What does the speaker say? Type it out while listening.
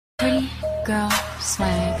Pretty girl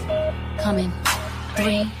swag coming.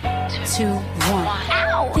 3, 2, 1.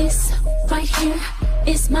 Ow! This right here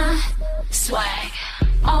is my swag.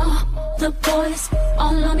 All the boys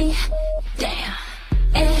all on me. Damn.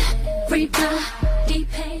 Everybody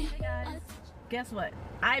pay. Guess what?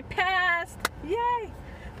 I passed! Yay!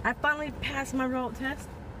 I finally passed my road test.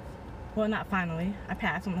 Well, not finally. I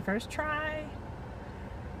passed on the first try.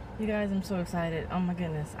 You guys, I'm so excited. Oh my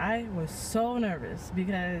goodness. I was so nervous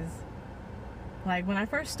because, like, when I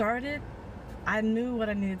first started, I knew what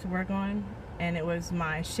I needed to work on, and it was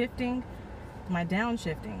my shifting, my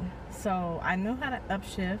downshifting. So I knew how to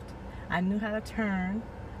upshift. I knew how to turn.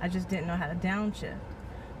 I just didn't know how to downshift.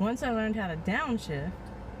 Once I learned how to downshift,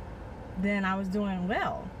 then I was doing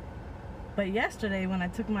well. But yesterday when I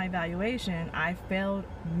took my evaluation, I failed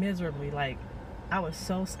miserably. Like, I was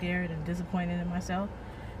so scared and disappointed in myself.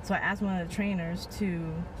 So I asked one of the trainers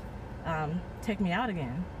to take me out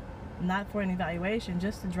again, not for an evaluation,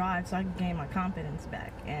 just to drive so I could gain my confidence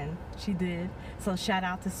back. And she did. So shout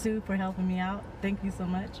out to Sue for helping me out. Thank you so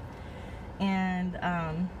much. And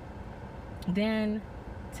then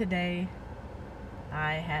today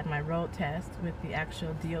I had my road test with the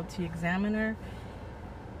actual DOT examiner.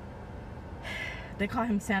 They call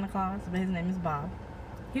him Santa Claus, but his name is Bob.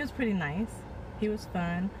 He was pretty nice. He was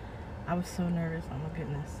fun. I was so nervous, oh my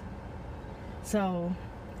goodness. So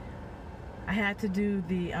I had to do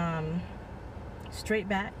the straight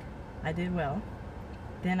back. I did well.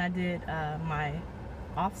 Then I did my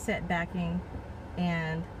offset backing,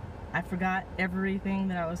 and I forgot everything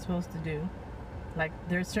that I was supposed to do. Like,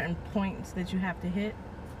 there's certain points that you have to hit,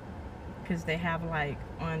 because they have, like,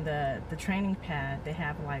 on the training pad, they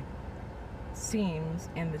have like seams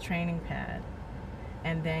in the training pad,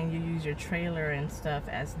 and then you use your trailer and stuff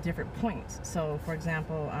as different points. So for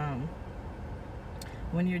example,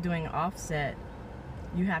 when you're doing offset,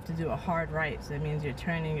 you have to do a hard right. So that means you're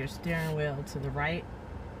turning your steering wheel to the right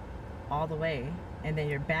all the way, and then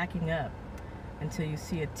you're backing up until you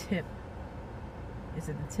see a tip. Is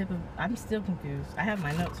it the tip of, I'm still confused. I have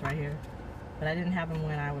my notes right here, but I didn't have them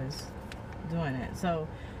when I was doing it. So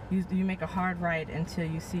you make a hard right until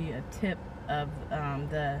you see a tip of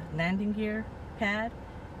the landing gear pad,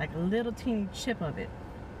 like a little teeny chip of it.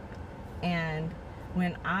 And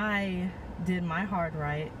when I did my hard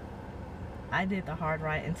right, I did the hard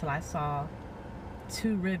right until I saw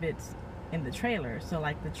 2 rivets in the trailer. So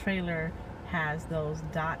like the trailer has those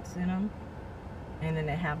dots in them, and then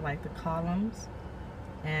they have like the columns,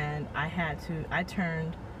 and I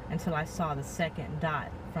turned until I saw the second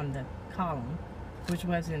dot from the column, which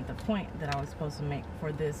wasn't the point that I was supposed to make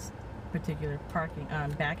for this particular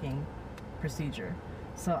backing procedure.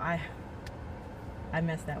 So I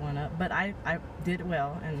messed that one up, but I did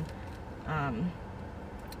well, and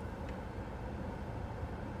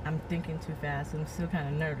I'm thinking too fast. I'm still kind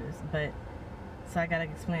of nervous, but so I gotta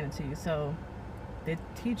explain it to you. So they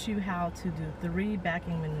teach you how to do 3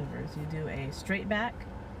 backing maneuvers. You do a straight back,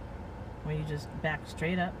 where you just back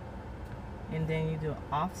straight up, and then you do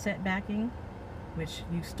offset backing, which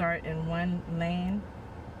you start in one lane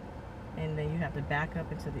and then you have to back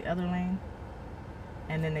up into the other lane,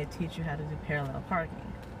 and then they teach you how to do parallel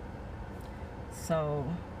parking. So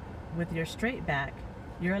with your straight back,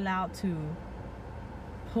 you're allowed to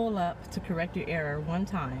pull up to correct your error 1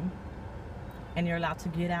 time, and you're allowed to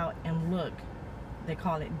get out and look. They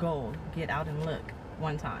call it gold, get out and look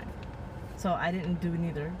 1 time. So I didn't do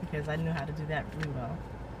neither because I knew how to do that really well.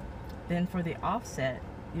 Then for the offset,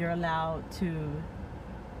 you're allowed to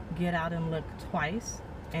get out and look twice,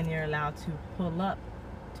 and you're allowed to pull up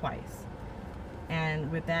twice. And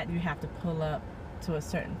with that, you have to pull up to a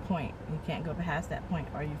certain point. You can't go past that point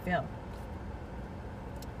or you fail.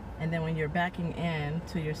 And then when you're backing in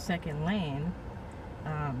to your second lane,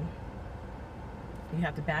 you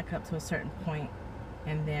have to back up to a certain point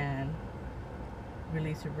and then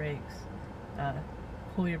release your brakes,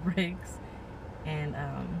 pull your brakes, and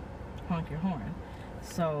honk your horn.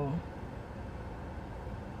 So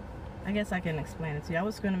I guess I can explain it to you. I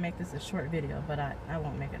was going to make this a short video, but I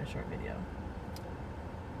won't make it a short video.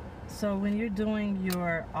 So when you're doing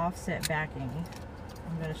your offset backing,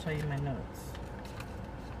 I'm going to show you my notes.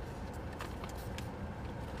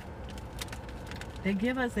 They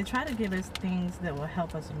try to give us things that will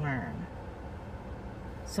help us learn.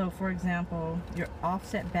 So for example, your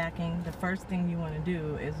offset backing, the first thing you want to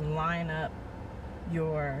do is line up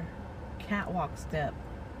your catwalk step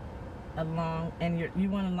along, and you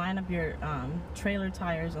want to line up your trailer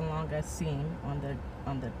tires along a seam on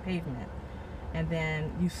the pavement, and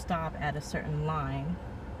then you stop at a certain line,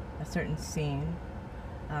 a certain seam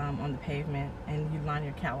on the pavement, and you line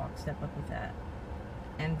your catwalk step up with that.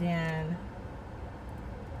 and then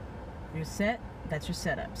you're set. That's your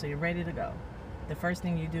setup, so you're ready to go. The first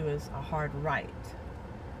thing you do is a hard right.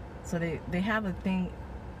 So they have a thing,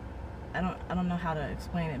 I don't know how to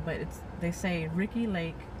explain it, but they say Ricky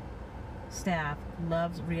Lake staff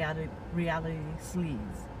loves reality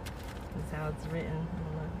sleeves. That's how it's written. I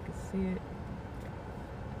don't know if you can see it.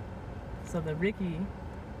 So the Ricky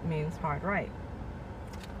means hard right.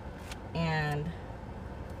 And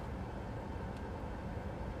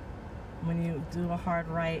when you do a hard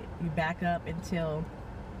right, you back up until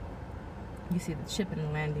you see the chip in the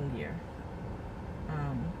landing gear.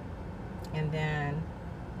 And then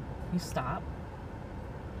you stop,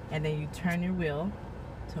 and then you turn your wheel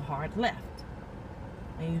to hard left.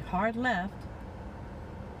 And you hard left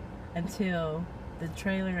until the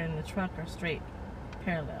trailer and the truck are straight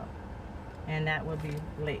parallel. And that would be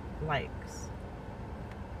Lakes.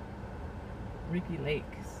 Ricky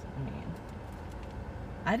Lakes, I mean.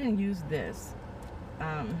 I didn't use this.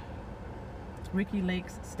 Ricky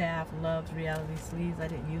Lake's staff loves reality sleeves. I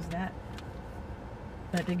didn't use that.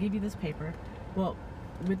 But they give you this paper. Well,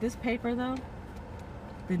 with this paper though,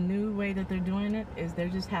 the new way that they're doing it is they're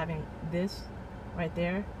just having this right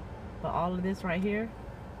there, but all of this right here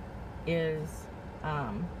is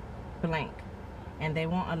blank. And they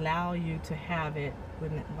won't allow you to have it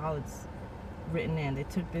while it's written in. They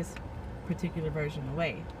took this particular version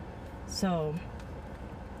away. So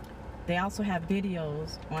they also have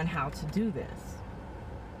videos on how to do this.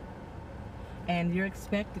 And you're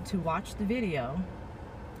expected to watch the video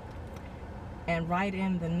and write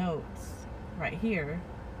in the notes right here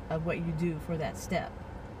of what you do for that step.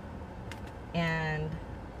 And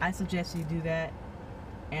I suggest you do that,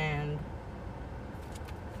 and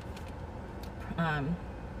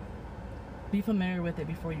be familiar with it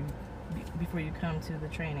before you come to the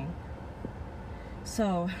training.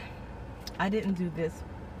 So I didn't do this.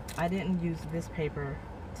 I didn't use this paper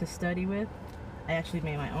to study with. I actually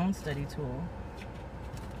made my own study tool,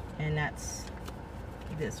 and that's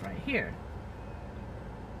this right here.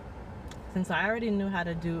 Since I already knew how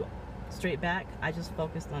to do straight back, I just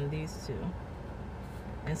focused on these two.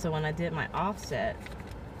 And so when I did my offset,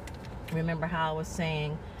 remember how I was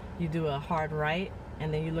saying you do a hard right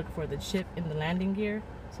and then you look for the chip in the landing gear?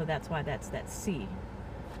 So that's why that's that C.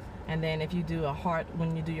 And then if you do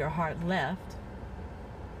when you do your hard left,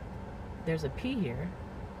 there's a P here.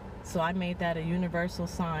 So I made that a universal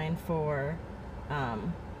sign for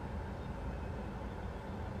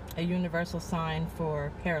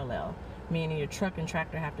parallel, meaning your truck and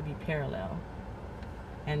tractor have to be parallel.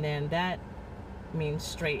 And then that means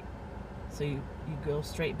straight. So you go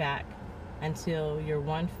straight back until you're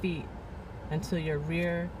 1 foot, until your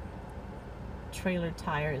rear trailer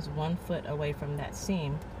tire is 1 foot away from that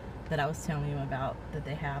seam that I was telling you about that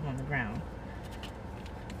they have on the ground.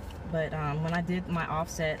 But when I did my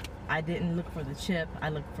offset, I didn't look for the chip, I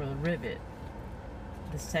looked for the rivet,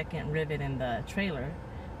 the second rivet in the trailer,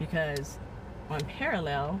 because on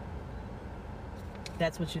parallel,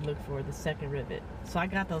 that's what you look for, the second rivet. So I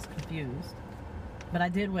got those confused, but I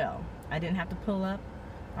did well. I didn't have to pull up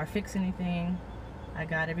or fix anything. I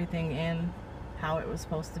got everything in how it was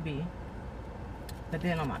supposed to be. But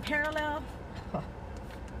then on my parallel,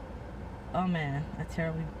 oh man, I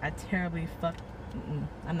terribly fucked.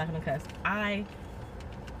 I'm not gonna cuss. I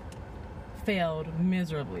failed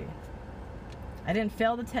miserably. I didn't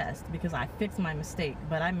fail the test because I fixed my mistake,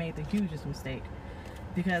 but I made the hugest mistake.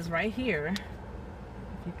 Because right here,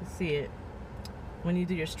 if you can see it, when you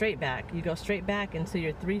do your straight back, you go straight back until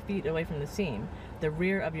you're 3 feet away from the seam, the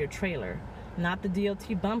rear of your trailer, not the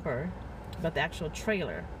DOT bumper, but the actual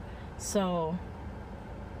trailer. So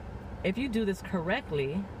if you do this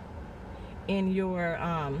correctly, in your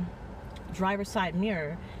driver's side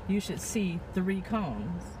mirror, you should see 3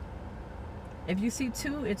 cones. If you see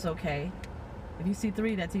 2, it's okay. If you see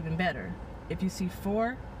 3, that's even better. If you see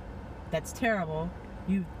 4, that's terrible.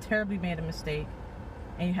 You terribly made a mistake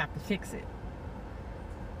and you have to fix it.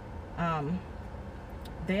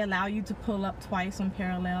 They allow you to pull up twice on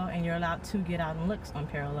parallel, and you're allowed to get out and look on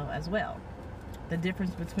parallel as well. The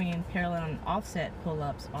difference between parallel and offset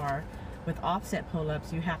pull-ups are, with offset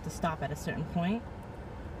pull-ups, you have to stop at a certain point.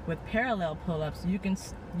 With parallel pull-ups, you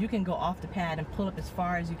can go off the pad and pull up as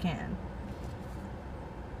far as you can.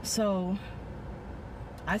 So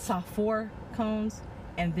I saw 4 cones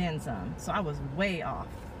and then some, so I was way off,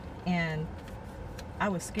 and I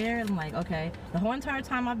was scared. I'm like, okay, the whole entire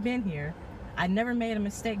time I've been here, I never made a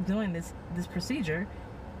mistake doing this procedure,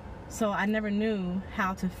 so I never knew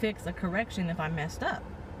how to fix a correction if I messed up.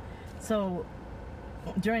 So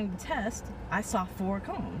during the test, I saw 4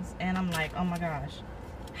 cones, and I'm like, oh my gosh,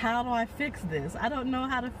 how do I fix this? I don't know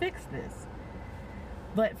how to fix this.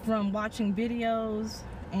 But from watching videos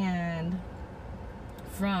and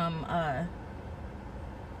from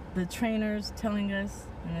the trainers telling us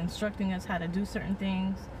and instructing us how to do certain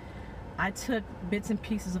things, I took bits and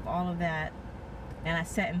pieces of all of that and I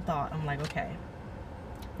sat and thought. I'm like, okay,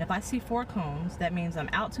 if I see 4 cones, that means I'm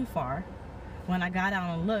out too far. When I got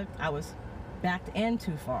out and looked, I was backed in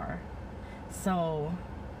too far. So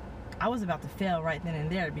I was about to fail right then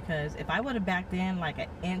and there, because if I would have backed in like an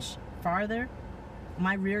inch farther,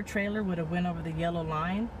 my rear trailer would have went over the yellow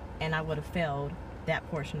line and I would have failed that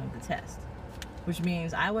portion of the test, which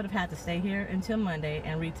means I would have had to stay here until Monday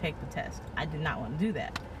and retake the test. I did not want to do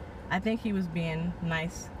that. I think he was being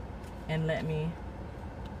nice and let me.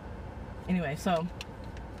 Anyway, so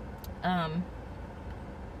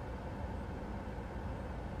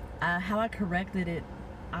how I corrected it,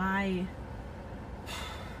 I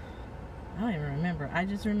don't even remember. I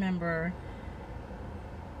just remember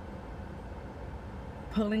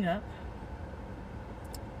pulling up,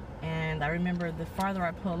 and I remember the farther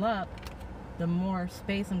I pull up, the more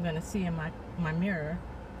space I'm going to see in my mirror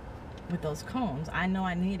with those cones. I know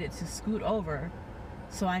I needed to scoot over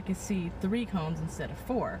so I could see 3 cones instead of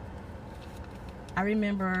 4. I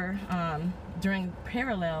remember during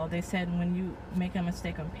parallel, they said when you make a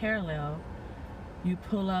mistake on parallel, you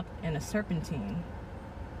pull up in a serpentine.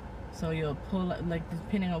 So you'll pull up, like,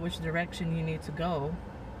 depending on which direction you need to go,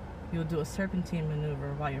 you'll do a serpentine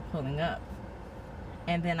maneuver while you're pulling up.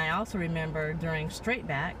 And then I also remember during straight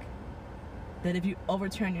back that if you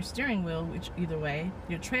overturn your steering wheel, which either way,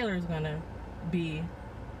 your trailer is going to be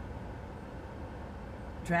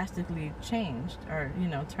drastically changed, or, you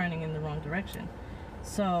know, turning in the wrong direction.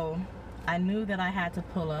 So I knew that I had to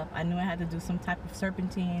pull up. I knew I had to do some type of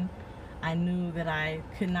serpentine. I knew that I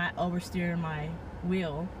could not oversteer my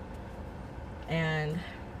wheel. And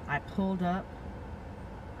I pulled up.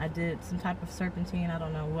 I did some type of serpentine. I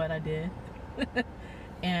don't know what I did.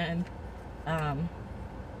 And I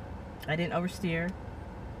didn't oversteer.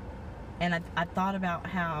 And I thought about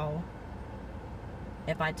how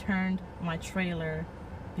if I turned my trailer,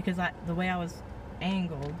 because the way I was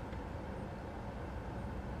angled,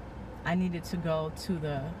 I needed to go to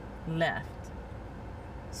the left.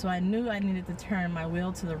 So I knew I needed to turn my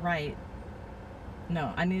wheel to the right.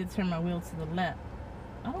 No, I needed to turn my wheel to the left.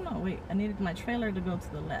 I don't know, wait, I needed my trailer to go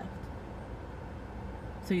to the left.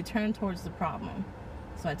 So you turn towards the problem.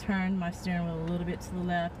 So I turned my steering wheel a little bit to the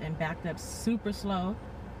left and backed up super slow.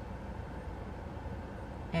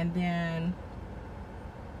 And then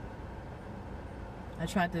I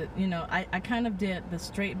tried to, you know, I kind of did the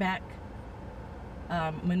straight back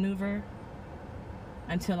maneuver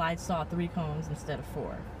until I saw 3 cones instead of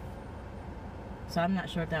 4. So I'm not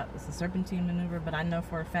sure if that was a serpentine maneuver, but I know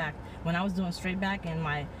for a fact when I was doing straight back and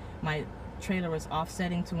my trailer was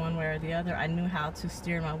offsetting to one way or the other, I knew how to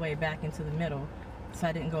steer my way back into the middle so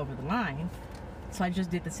I didn't go over the line. So I just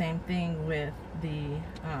did the same thing with the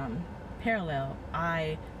parallel.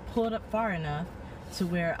 I pulled up far enough to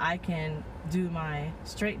where I can do my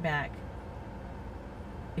straight back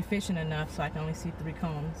efficient enough so I can only see 3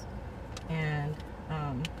 cones, and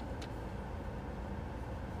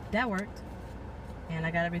that worked, and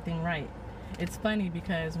I got everything right. It's funny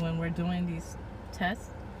because when we're doing these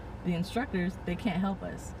tests, the instructors, they can't help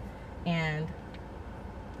us, and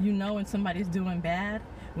you know when somebody's doing bad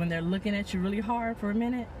when they're looking at you really hard for a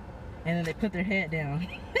minute and then they put their head down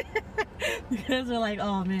because they're like,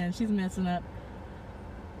 oh man, she's messing up.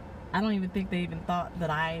 I don't even think they even thought that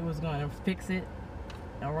I was going to fix it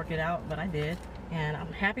or work it out, but I did, and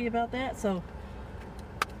I'm happy about that. So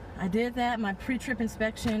I did that. My pre-trip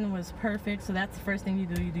inspection was perfect. So that's the first thing you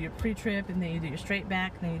do. You do your pre-trip, and then you do your straight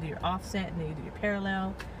back, and then you do your offset, and then you do your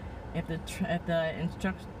parallel. If the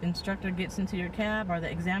instructor gets into your cab, or the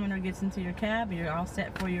examiner gets into your cab, you're all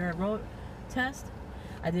set for your road test.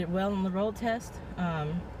 I did well on the road test.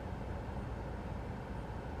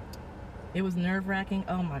 It was nerve-wracking.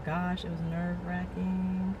 Oh my gosh, it was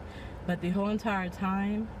nerve-wracking. But the whole entire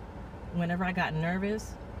time, whenever I got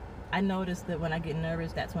nervous, I noticed that when I get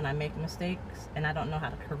nervous, that's when I make mistakes and I don't know how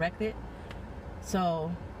to correct it.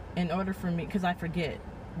 So in order for me, because I forget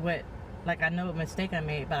what, like I know what mistake I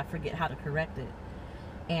made, but I forget how to correct it.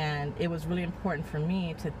 And it was really important for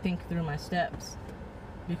me to think through my steps,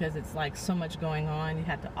 because it's like so much going on. You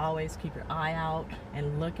have to always keep your eye out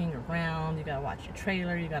and looking around. You gotta watch your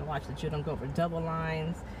trailer. You gotta watch that you don't go over double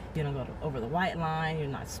lines. You don't go over the white line. You're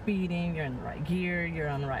not speeding. You're in the right gear. You're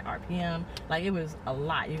on the right RPM. Like, it was a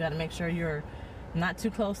lot. You gotta make sure you're not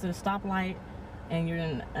too close to the stoplight, and you're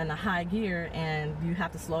in a high gear and you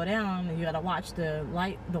have to slow down and you got to watch the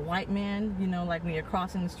white man, you know, like when you're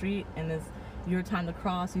crossing the street and it's your time to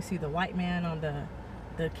cross, you see the white man on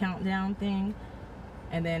the countdown thing,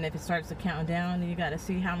 and then if it starts to count down, you got to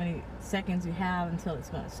see how many seconds you have until it's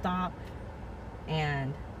going to stop,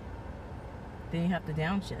 and then you have to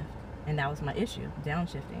downshift. And that was my issue,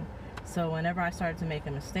 downshifting. So whenever I started to make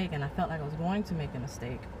a mistake and I felt like I was going to make a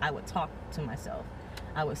mistake, I would talk to myself.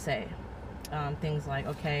 I would say things like,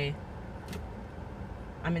 okay,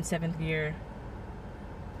 I'm in 7th gear,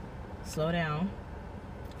 slow down,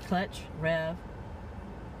 clutch, rev,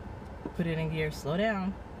 put it in gear, slow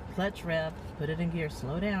down, clutch, rev, put it in gear,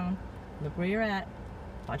 slow down, look where you're at,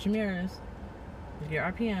 watch your mirrors, your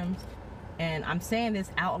RPMs. And I'm saying this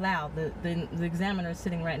out loud. The examiner is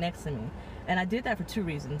sitting right next to me. And I did that for 2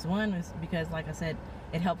 reasons. One is because, like I said,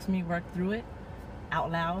 it helps me work through it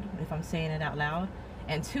out loud if I'm saying it out loud.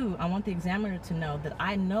 And 2, I want the examiner to know that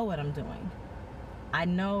I know what I'm doing. I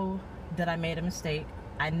know that I made a mistake.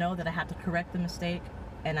 I know that I have to correct the mistake.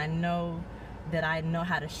 And I know that I know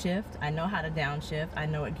how to shift. I know how to downshift. I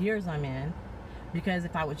know what gears I'm in. Because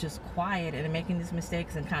if I was just quiet and making these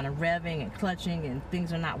mistakes and kind of revving and clutching and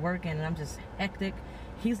things are not working and I'm just hectic,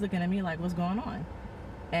 he's looking at me like, what's going on?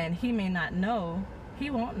 And he may not know, he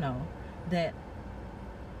won't know that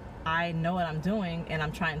I know what I'm doing and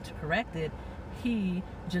I'm trying to correct it. He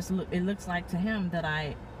just, it looks like to him that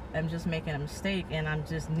I am just making a mistake and I'm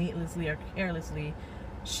just needlessly or carelessly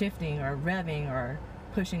shifting or revving or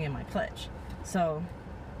pushing in my clutch. So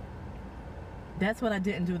that's what I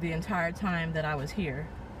didn't do the entire time that I was here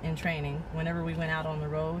in training. Whenever we went out on the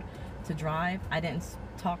road to drive, I didn't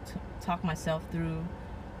talk myself through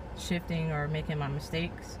shifting or making my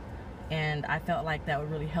mistakes, and I felt like that would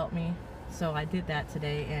really help me. So I did that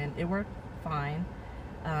today and it worked fine.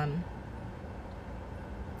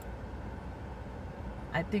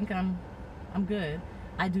 I think I'm good.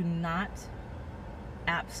 I do not,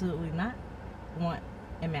 absolutely not want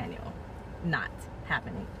a manual. Not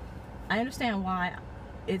happening. I understand why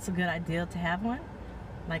it's a good idea to have one.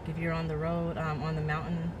 Like if you're on the road, on the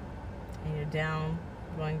mountain, and you're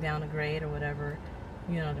going down a grade or whatever,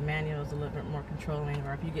 you know, the manual is a little bit more controlling.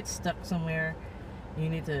 Or if you get stuck somewhere, you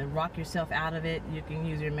need to rock yourself out of it, you can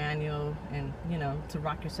use your manual and, you know, to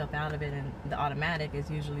rock yourself out of it, and the automatic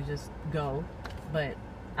is usually just go. But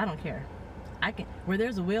I don't care. Where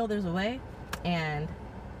there's a will, there's a way, and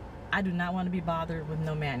I do not want to be bothered with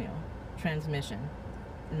no manual transmission.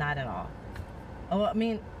 Not at all. Oh, I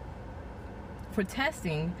mean, for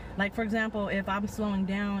testing, like for example, if I'm slowing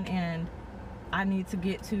down and I need to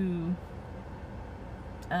get to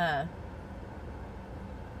 3rd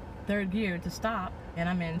gear to stop and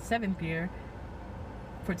I'm in 7th gear,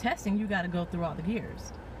 for testing you got to go through all the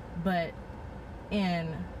gears. But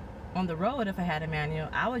on the road, if I had a manual,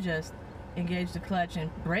 I would just engage the clutch and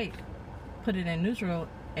brake, put it in neutral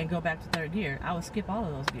and go back to 3rd gear. I would skip all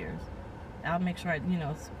of those gears. I'll make sure I, you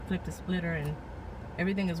know, flip the splitter and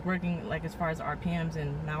everything is working, like as far as RPMs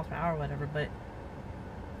and miles per hour or whatever. But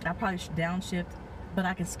I probably should downshift, but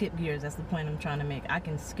I can skip gears. That's the point I'm trying to make. I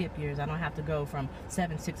can skip gears. I don't have to go from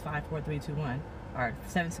 7, 6, 5, 4, 3, 2, 1 or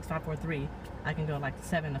 7, 6, 5, 4, 3. I can go like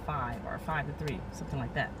 7 to 5 or 5 to 3, something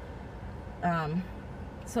like that.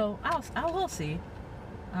 So I will see.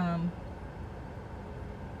 I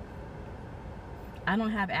don't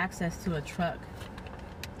have access to a truck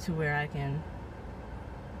to where I can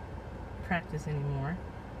practice anymore,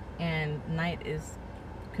 and Knight is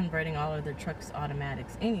converting all of their trucks to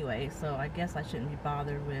automatics anyway, so I guess I shouldn't be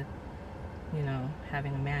bothered with, you know,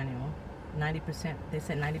 having a manual. 90%, they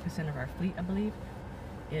said 90% of our fleet, I believe,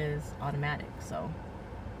 is automatic, so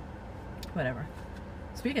whatever.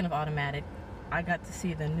 Speaking of automatic, I got to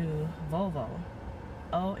see the new Volvo.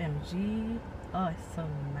 OMG. Oh, it's so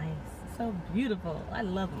nice, it's so beautiful. I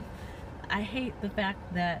love them. I hate the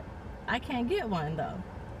fact that I can't get one though.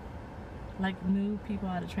 Like, new people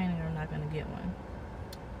out of training are not going to get one.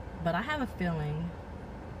 But I have a feeling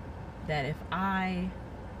that if I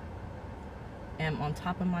am on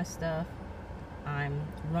top of my stuff, I'm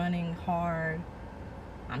running hard,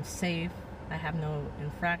 I'm safe, I have no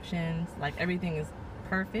infractions, like everything is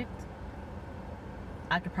perfect,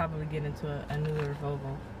 I could probably get into a newer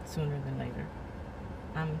Volvo sooner than later.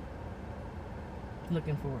 I'm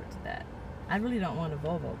looking forward to that. I really don't want a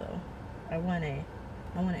Volvo though. I want an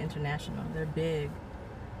International. They're big,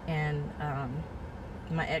 and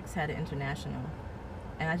my ex had an International,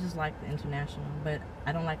 and I just like the International, but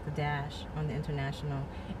I don't like the dash on the International,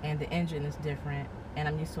 and the engine is different, and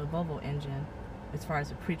I'm used to a Volvo engine as far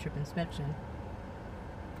as a pre-trip inspection.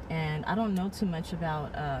 And I don't know too much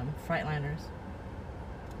about Freightliners.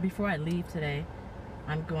 Before I leave today,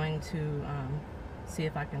 I'm going to see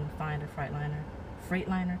if I can find a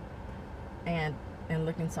Freightliner, and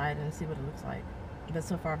look inside and see what it looks like. But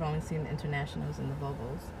so far I've only seen the Internationals and the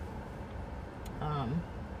Vogels.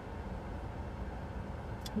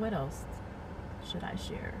 What else should I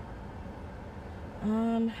share?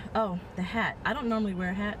 Oh, the hat. I don't normally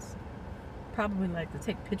wear hats. Probably like to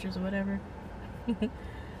take pictures or whatever.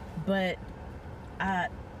 But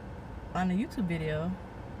on a YouTube video,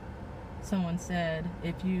 someone said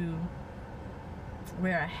if you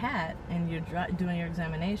wear a hat and you're doing your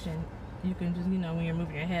examination, you can just, when you're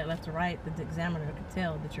moving your head left to right, the examiner can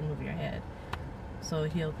tell that you're moving your head. So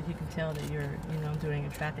he can tell that you're, doing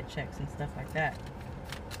your traffic checks and stuff like that.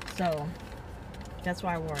 So that's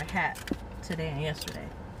why I wore a hat today and yesterday.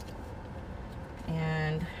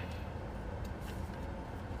 And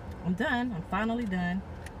I'm done. I'm finally done.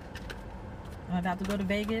 I'm about to go to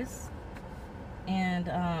Vegas and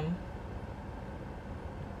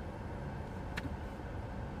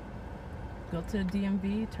go to the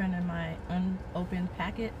DMV, turn in my unopened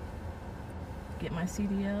packet, get my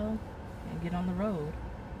CDL, and get on the road.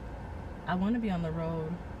 I want to be on the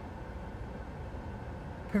road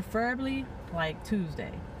preferably like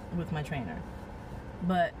Tuesday with my trainer,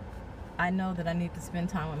 but I know that I need to spend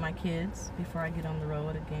time with my kids before I get on the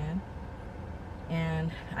road again.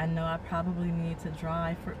 And I know I probably need to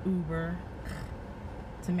drive for Uber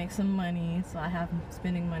to make some money, so I have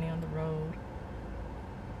spending money on the road.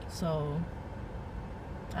 So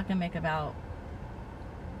I can make about,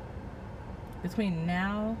 between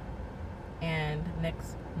now and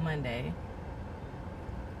next Monday,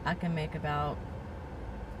 I can make about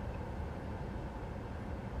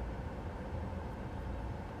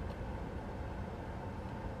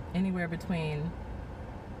anywhere between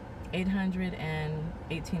 $800 and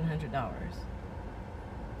 $1,800.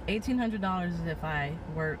 $1,800 is if I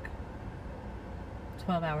work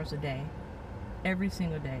 12 hours a day, every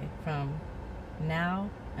single day, from now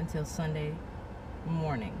until Sunday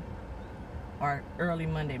morning, or early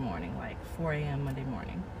Monday morning, like 4 a.m. Monday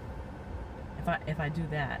morning. If I do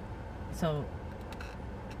that, so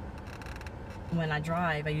when I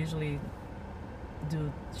drive, I usually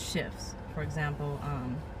do shifts. For example,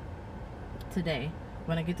 today,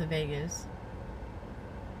 when I get to Vegas,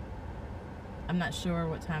 I'm not sure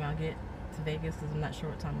what time I'll get to Vegas because I'm not sure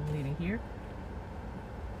what time I'm leaving here.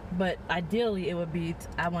 But ideally, it would be,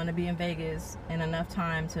 I want to be in Vegas in enough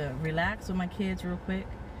time to relax with my kids real quick,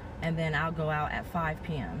 and then I'll go out at 5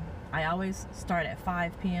 p.m. I always start at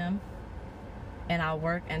 5 p.m. and I'll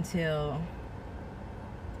work until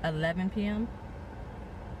 11 p.m.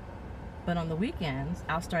 But on the weekends,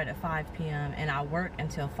 I'll start at 5 p.m. and I'll work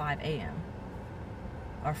until 5 a.m.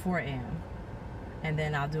 or 4 a.m. and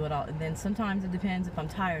then I'll do it all. And then sometimes it depends if I'm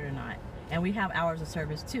tired or not. And we have hours of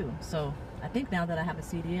service too. So I think now that I have a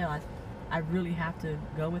CDL, I really have to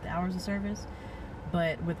go with hours of service.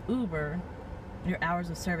 But with Uber, your hours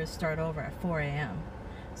of service start over at 4 a.m.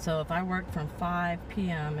 So if I work from 5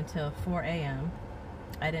 p.m. until 4 a.m.,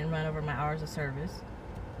 I didn't run over my hours of service.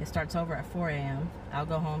 It starts over at 4 a.m. I'll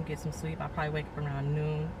go home, get some sleep. I'll probably wake up around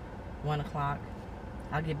noon, 1 o'clock.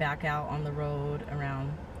 I'll get back out on the road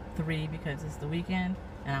around 3 because it's the weekend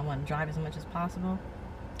and I want to drive as much as possible.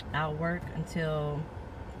 I'll work until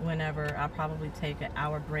whenever. I'll probably take an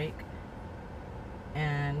hour break,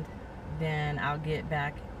 and then I'll get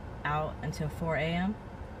back out until 4 a.m.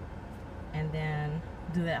 and then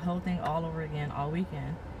do that whole thing all over again all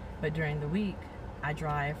weekend. But during the week, I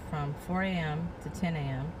drive from 4 a.m. to 10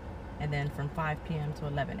 a.m. and then from 5 p.m. to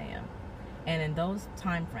 11 a.m. And in those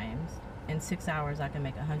time frames, in 6 hours, I can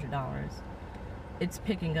make $100. It's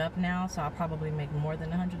picking up now, so I'll probably make more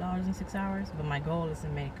than $100 in 6 hours, but my goal is to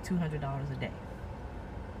make $200 a day.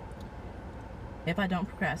 If I don't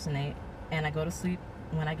procrastinate and I go to sleep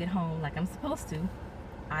when I get home like I'm supposed to,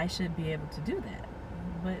 I should be able to do that.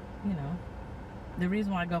 But, the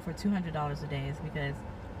reason why I go for $200 a day is because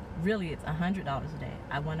really it's $100 a day.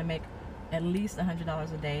 I want to make at least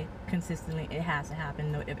 $100 a day consistently. It has to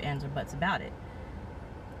happen, no ifs, ands, or buts about it.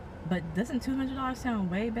 But doesn't $200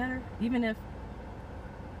 sound way better? Even if,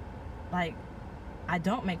 like, I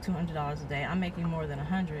don't make $200 a day, I'm making more than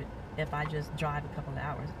 $100 if I just drive a couple of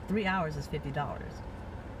hours. 3 hours is $50.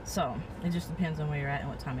 So it just depends on where you're at and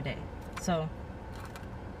what time of day. So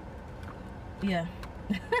yeah,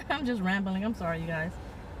 I'm just rambling. I'm sorry, you guys.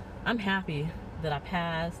 I'm happy that I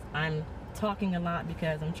passed. I'm talking a lot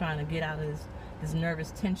because I'm trying to get out of this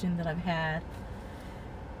nervous tension that I've had.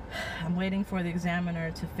 I'm waiting for the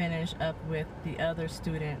examiner to finish up with the other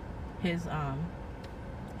student his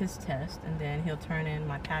test, and then he'll turn in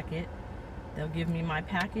my packet. They'll give me my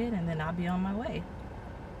packet, and then I'll be on my way.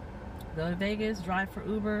 Go to Vegas, drive for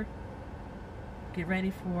Uber, get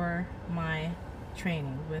ready for my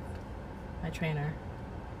training with my trainer.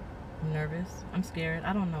 I'm nervous. I'm scared.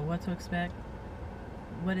 I don't know what to expect.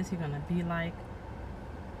 What is he going to be like?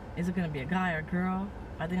 Is it going to be a guy or a girl?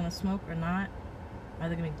 Are they going to smoke or not? Are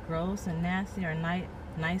they going to be gross and nasty or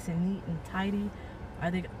nice and neat and tidy?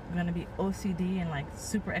 Are they going to be OCD and like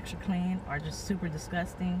super extra clean or just super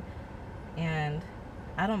disgusting? And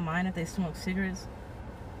I don't mind if they smoke cigarettes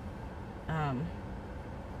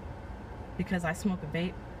because I smoke a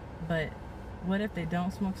vape, but what if they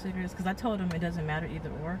don't smoke cigarettes? Because I told them it doesn't matter either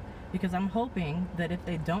or, because I'm hoping that if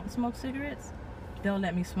they don't smoke cigarettes, they'll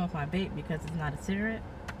let me smoke my vape because it's not a cigarette.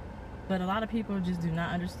 But a lot of people just do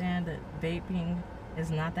not understand that vaping is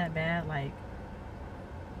not that bad. Like,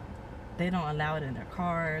 they don't allow it in their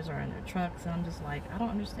cars or in their trucks, and I'm just like, I don't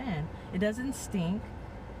understand. It doesn't stink.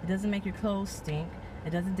 It doesn't make your clothes stink. It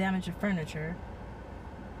doesn't damage your furniture.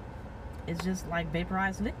 It's just like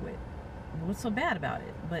vaporized liquid. What's so bad about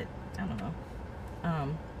it? But I don't know.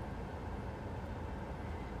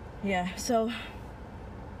 Yeah, so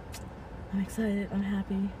I'm excited. I'm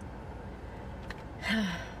happy.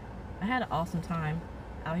 I had an awesome time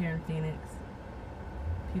out here in Phoenix.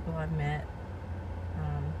 People I've met.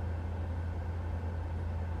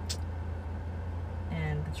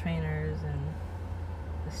 And the trainers and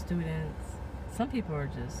the students. Some people are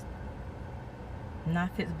just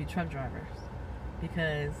not fit to be truck drivers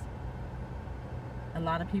because a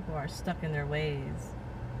lot of people are stuck in their ways.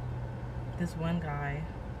 This one guy,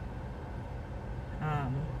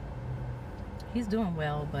 he's doing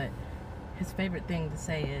well, but his favorite thing to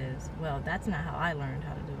say is, well, that's not how I learned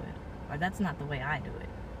how to do it, or that's not the way I do it.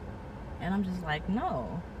 And I'm just like,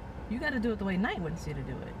 no, you got to do it the way Knight wants you to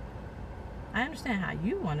do it. I understand how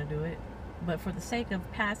you want to do it, but for the sake of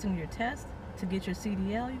passing your test to get your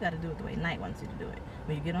CDL, you got to do it the way Knight wants you to do it.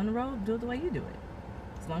 When you get on the road, do it the way you do it,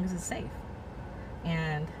 as long as it's safe.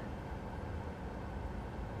 And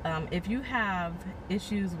if you have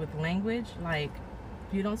issues with language, like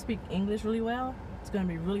if you don't speak English really well, it's going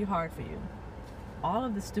to be really hard for you. All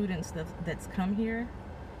of the students that's come here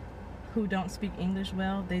who don't speak English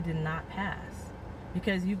well, they did not pass.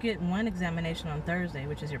 Because you get one examination on Thursday,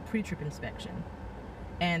 which is your pre-trip inspection.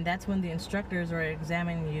 And that's when the instructors are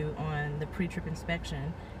examining you on the pre-trip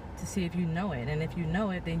inspection to see if you know it. And if you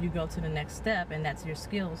know it, then you go to the next step, and that's your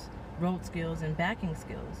skills, road skills and backing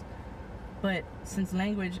skills. But since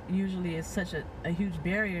language usually is such a huge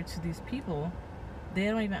barrier to these people, they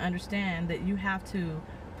don't even understand that you have to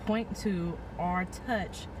point to or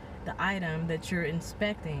touch the item that you're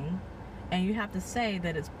inspecting, and you have to say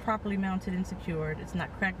that it's properly mounted and secured, it's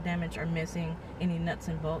not crack damaged or missing any nuts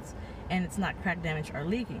and bolts, and it's not crack damaged or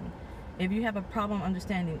leaking. If you have a problem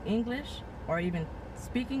understanding English or even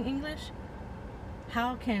speaking English,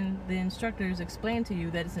 how can the instructors explain to you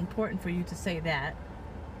that it's important for you to say that?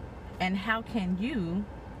 And how can you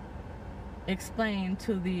explain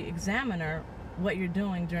to the examiner what you're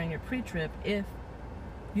doing during your pre-trip if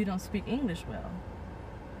you don't speak English well?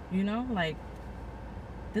 You know, like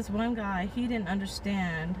this one guy, he didn't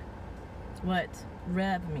understand what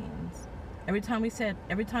rev means. Every time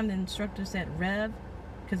the instructor said rev,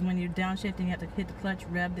 because when you're downshifting you have to hit the clutch,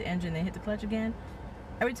 rev the engine, then hit the clutch again.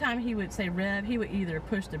 Every time he would say rev, he would either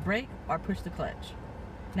push the brake or push the clutch.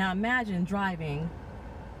 Now imagine driving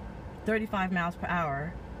 35 miles per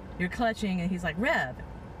hour, you're clutching, and he's like rev,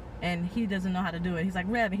 and he doesn't know how to do it. He's like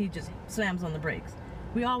rev, and he just slams on the brakes.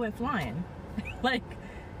 We all went flying. Like,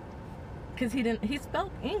 because he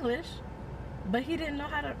spoke English, but he didn't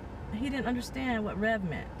understand what rev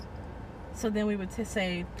meant. So then we would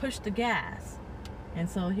say push the gas, and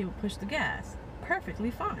so he would push the gas perfectly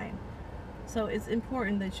fine. So it's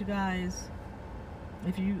important that you guys,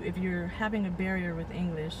 if you're having a barrier with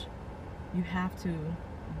English, you have to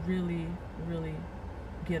really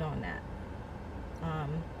get on that.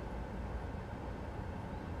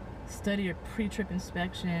 Study your pre-trip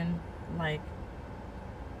inspection like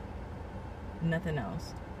nothing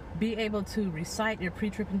else. Be able to recite your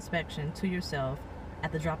pre-trip inspection to yourself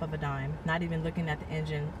at the drop of a dime, not even looking at the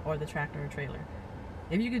engine or the tractor or trailer.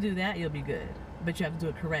 If you could do that, you'll be good, but you have to do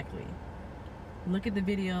it correctly. Look at the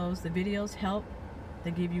videos. The videos help.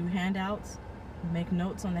 They give you handouts. Make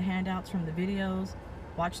notes on the handouts from the videos.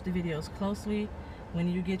 Watch the videos closely.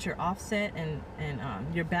 When you get your offset and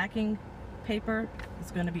your backing paper,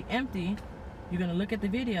 it's going to be empty. You're going to look at the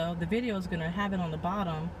video. The video is going to have it on the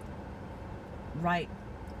bottom, right,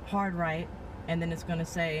 hard right, and then it's going to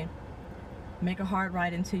say, make a hard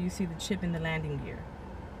right until you see the chip in the landing gear.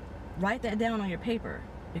 Write that down on your paper,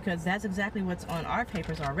 because that's exactly what's on our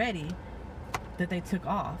papers already. that they took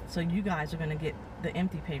off. So you guys are going to get the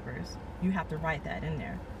empty papers. You have to write that in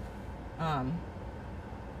there.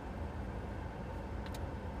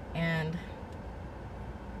 And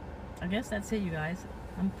I guess that's it, you guys.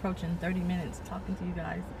 I'm approaching 30 minutes talking to you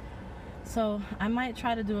guys. So I might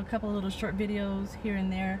try to do a couple of little short videos here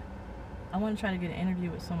and there. I want to try to get an interview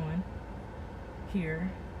with someone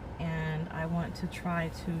here, and I want to try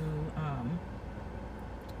to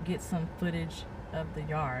get some footage of the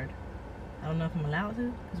yard. I don't know if I'm allowed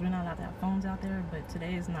to, because we're not allowed to have phones out there, but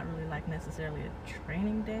today is not really like necessarily a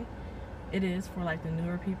training day. It is for like the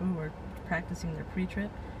newer people who are practicing their pre-trip,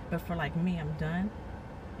 but for like me, I'm done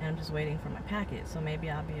and I'm just waiting for my packet, so maybe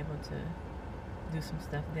I'll be able to do some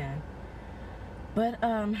stuff then. But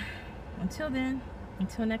until then,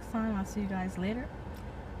 until next time, I'll see you guys later.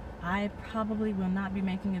 I probably will not be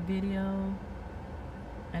making a video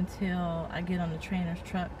until I get on the trainer's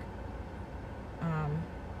truck.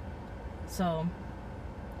 So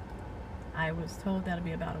I was told that'll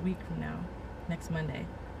be about a week from now, next Monday.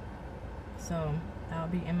 So I'll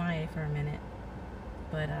be MIA for a minute,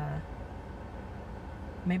 but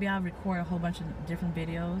maybe I'll record a whole bunch of different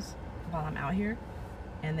videos while I'm out here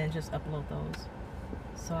and then just upload those.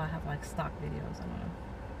 So I have like stock videos. I don't know.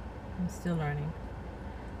 I'm still learning.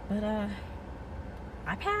 But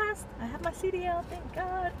I passed. I have my CDL, thank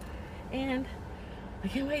God. And I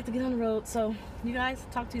can't wait to get on the road. So you guys,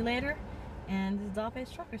 talk to you later. And this is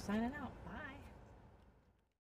Dollface Trucker signing out.